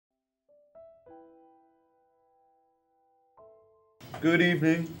Good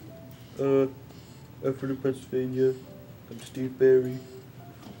evening, Ephrata, Pennsylvania. I'm Steve Barry.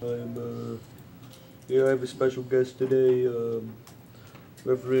 I'm here. I have a special guest today,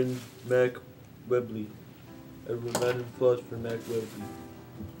 Reverend Mac Webley. Everyone, round of applause for Mac Webley.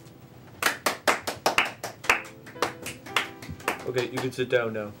 Okay, you can sit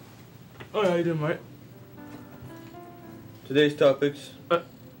down now. Oh, how you doing, mate? Today's topics.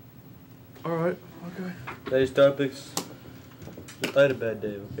 Alright, okay. Today's topics. I had a bad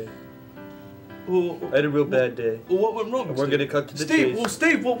day, okay? Well, I had a real bad day. Well, what went wrong? And we're gonna cut to the Steve, chase. well,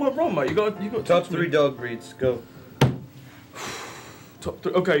 Steve, what went wrong, mate? You got Top 3 dog breeds. Go. Top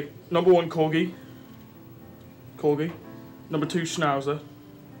 3. Okay, number 1, Corgi. Number 2, Schnauzer.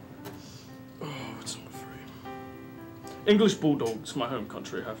 Oh, what's number 3? English Bulldogs, my home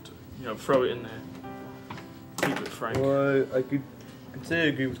country. I have to, throw it in there. Keep it frank. Well, I could say I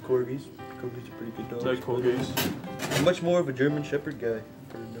agree with Corgis. Corgis are pretty good dogs. No Corgis. I'm much more of a German Shepherd guy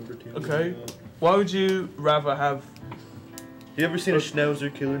for number 2. Okay. Why would you rather have... You ever seen a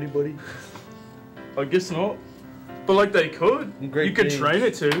Schnauzer kill anybody? I guess not. But like they could. You could train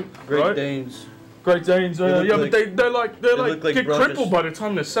it to. Great Danes. Great Danes. Yeah, but they're like get Brontos. crippled by the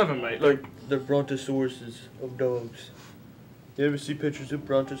time they're 7, mate. Like they're brontosauruses of dogs. You ever see pictures of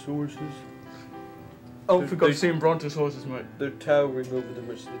brontosauruses? I don't think I've seen brontosauruses, mate. They're towering over the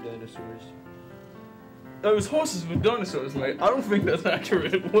rest of the dinosaurs. Those horses were dinosaurs, mate. I don't think that's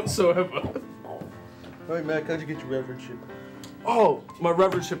accurate whatsoever. Alright, Mac, how'd you get your reverendship? Oh, my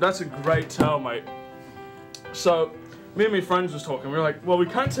reverendship, that's a great tale, mate. So, me and my friends was talking, we were like, well, we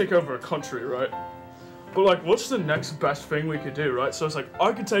can't take over a country, right? But like, what's the next best thing we could do, right? So it's like,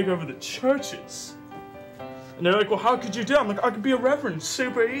 I could take over the churches. And they're like, well, how could you do it? I'm like, I could be a reverend,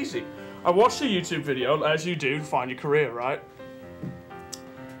 super easy. I watched a YouTube video, as you do, to find your career, right?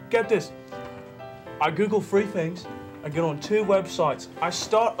 Get this. I Google 3 things, I get on 2 websites, I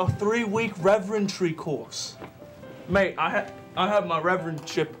start a 3-week reverendry course. Mate, I have my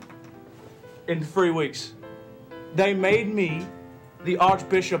reverendship in 3 weeks. They made me the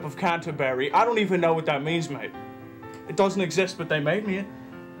Archbishop of Canterbury. I don't even know what that means, mate. It doesn't exist, but they made me it.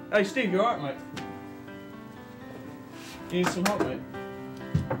 Hey, Steve, you alright, mate? You need some help, mate?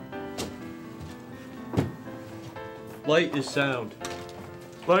 Light is sound.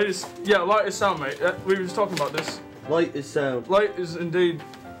 Light is sound, mate. We were just talking about this. Light is sound. Light is indeed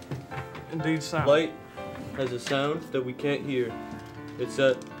sound. Light has a sound that we can't hear. It's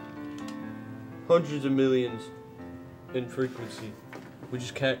at hundreds of millions in frequency. We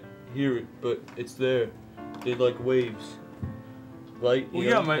just can't hear it, but it's there. It's like waves. Light,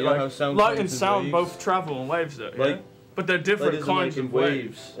 you know mate, like, how sound light and sound waves? both travel in waves, though. Light, yeah? But they're different kinds of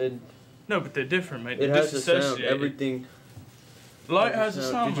waves. And no, but they're different, mate. It has a sound. Everything. Light has a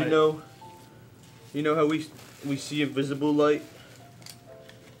sound. Did you know? You know how we see invisible light?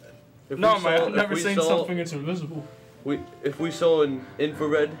 No, mate. I've never seen something that's invisible. If we saw an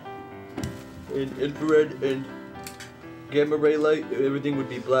infrared and gamma ray light, everything would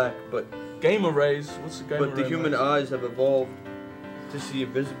be black. But gamma rays. What's the gamma ray? But the human eyes have evolved to see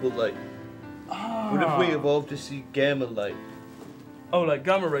invisible light. Ah. What if we evolved to see gamma light? Oh, like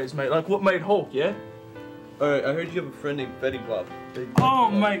gamma rays, mate. Like what made Hulk, yeah? Alright, I heard you have a friend named Fetty Wap. Oh,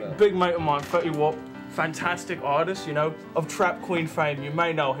 mate, big mate of mine, Fetty Wap. Fantastic artist, of Trap Queen fame. You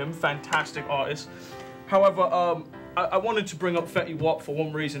may know him. Fantastic artist. However, I wanted to bring up Fetty Wap for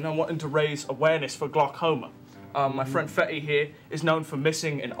one reason. I wanted to raise awareness for glaucoma. My friend Fetty here is known for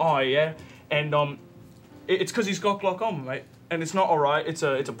missing an eye, yeah? And it's because he's got glaucoma, mate. And it's not alright. It's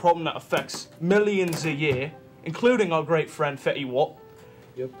a problem that affects millions a year, including our great friend Fetty Wap.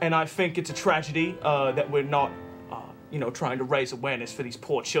 Yep. And I think it's a tragedy that we're not, trying to raise awareness for these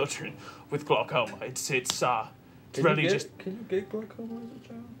poor children with glaucoma. It's really just... Can you get glaucoma as a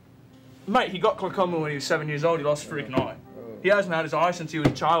child? Mate, he got glaucoma when he was 7 years old. He lost his freaking eye. He hasn't had his eye since he was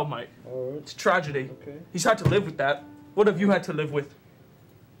a child, mate. Alright. It's a tragedy. Okay. He's had to live with that. What have you had to live with?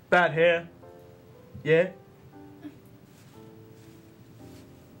 Bad hair? Yeah?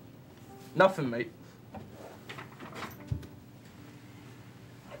 Nothing, mate.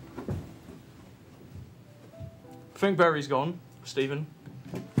 I think Barry's gone, Stephen.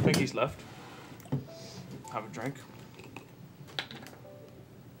 I think he's left. Have a drink.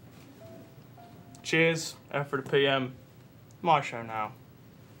 Cheers, Ephrata PM. My show now.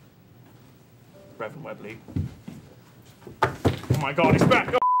 Reverend Webley. Oh my god, he's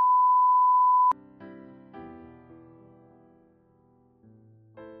back!